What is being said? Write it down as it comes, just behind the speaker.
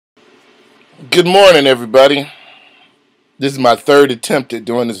Good morning, everybody. This is my third attempt at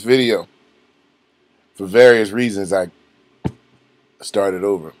doing this video. For various reasons, I started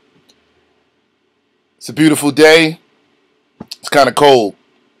over. It's a beautiful day. It's kind of cold.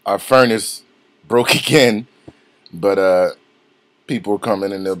 Our furnace broke again, but people are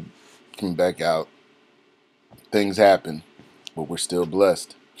coming and they'll come back out. Things happen, but we're still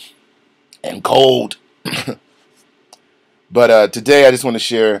blessed and cold. But today, I just want to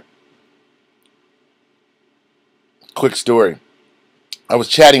share a quick story. I was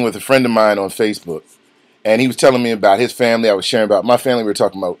chatting with a friend of mine on Facebook. And he was telling me about his family. I was sharing about my family. We were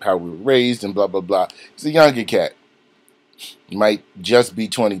talking about how we were raised and blah, blah, blah. He's a younger cat. He might just be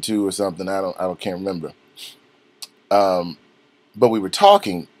 22 or something. Can't remember. But we were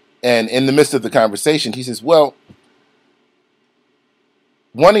talking, and in the midst of the conversation, he says, well,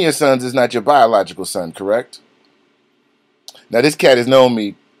 one of your sons is not your biological son, correct? Now, this cat has known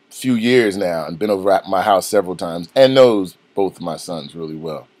me a few years now and been over at my house several times and knows both of my sons really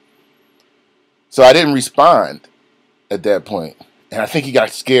well. So I didn't respond at that point. And I think he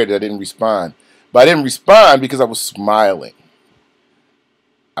got scared that I didn't respond. But I didn't respond because I was smiling.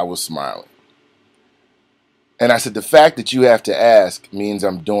 I was smiling. And I said, the fact that you have to ask means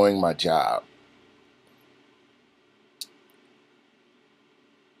I'm doing my job.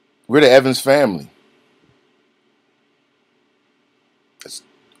 We're the Evans family. It's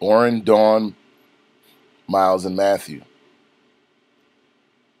Orrin, Dawn, Miles, and Matthew.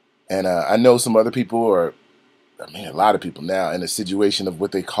 And I know some other people a lot of people now in a situation of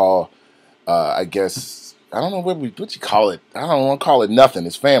what they call, I guess, I don't know what you call it. I don't want to call it nothing.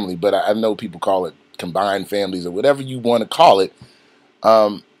 It's family, but I know people call it combined families or whatever you want to call it.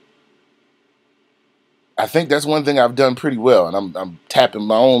 I think that's one thing I've done pretty well, and I'm tapping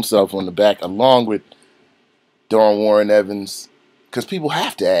my own self on the back along with Dawn Warren Evans, because people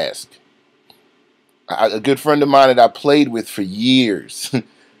have to ask. A good friend of mine that I played with for years.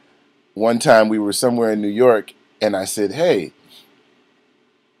 One time we were somewhere in New York, and I said, hey,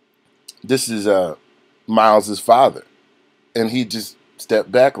 this is Miles's father. And he just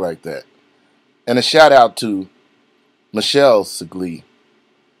stepped back like that. And a shout out to Michelle Seglee,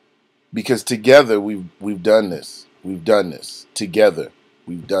 because together we've done this. We've done this. Together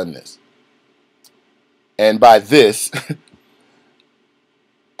we've done this. And by this,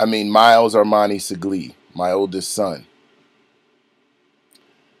 I mean Miles Armani Seglee, my oldest son.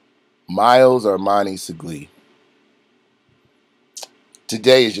 Miles Armani Seglee.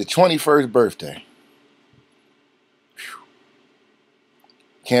 Today is your 21st birthday. Whew.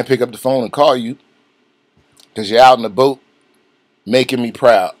 Can't pick up the phone and call you because you're out in the boat making me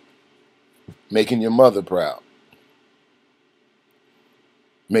proud, making your mother proud,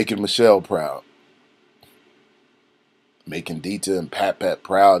 making Michelle proud, making Dita and Pat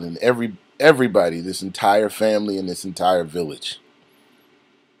proud, and everybody, this entire family and this entire village.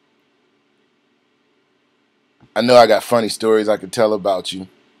 I know I got funny stories I could tell about you.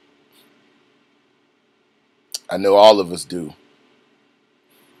 I know all of us do.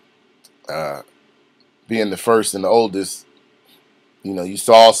 Being the first and the oldest, you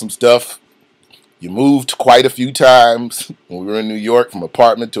saw some stuff. You moved quite a few times when we were in New York from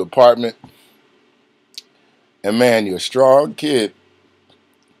apartment to apartment. And man, you're a strong kid.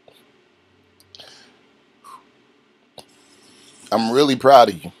 I'm really proud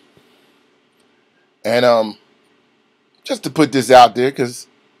of you. And just to put this out there, because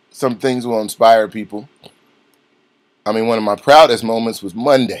some things will inspire people. I mean, one of my proudest moments was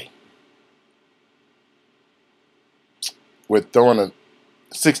Monday. We're throwing a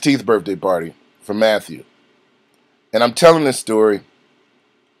 16th birthday party for Matthew. And I'm telling this story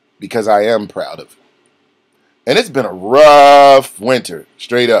because I am proud of it. And it's been a rough winter,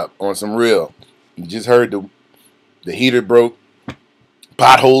 straight up, on some real. You just heard the heater broke.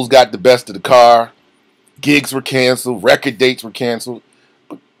 Potholes got the best of the car. Gigs were canceled. Record dates were canceled.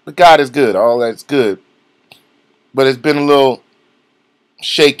 But God is good. All that's good. But it's been a little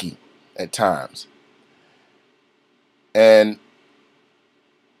shaky at times. And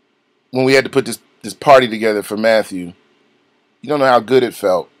when we had to put this party together for Matthew, you don't know how good it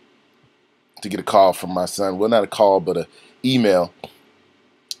felt to get a call from my son. Well, not a call, but an email.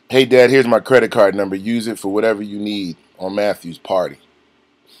 Hey, Dad, here's my credit card number. Use it for whatever you need on Matthew's party.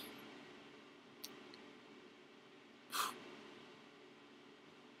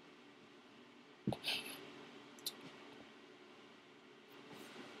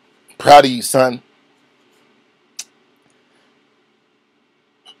 Proud of you, son.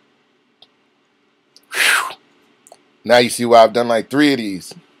 Whew. Now you see why I've done like 3 of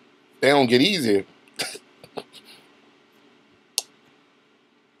these. They don't get easier.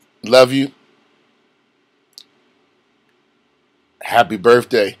 Love you. happy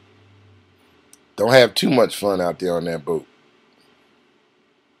birthday. Don't have too much fun out there on that boat.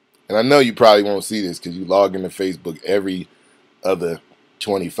 And I know you probably won't see this because you log into Facebook every other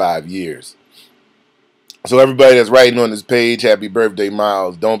 25 years. So everybody that's writing on this page, happy birthday,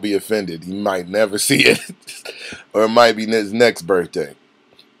 Miles, don't be offended. He might never see it. Or it might be his next birthday.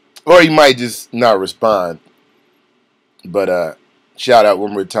 Or he might just not respond. But shout out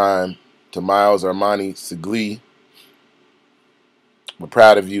one more time to Miles Armani Sigli. We're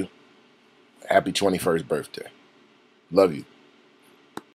proud of you. Happy 21st birthday. Love you.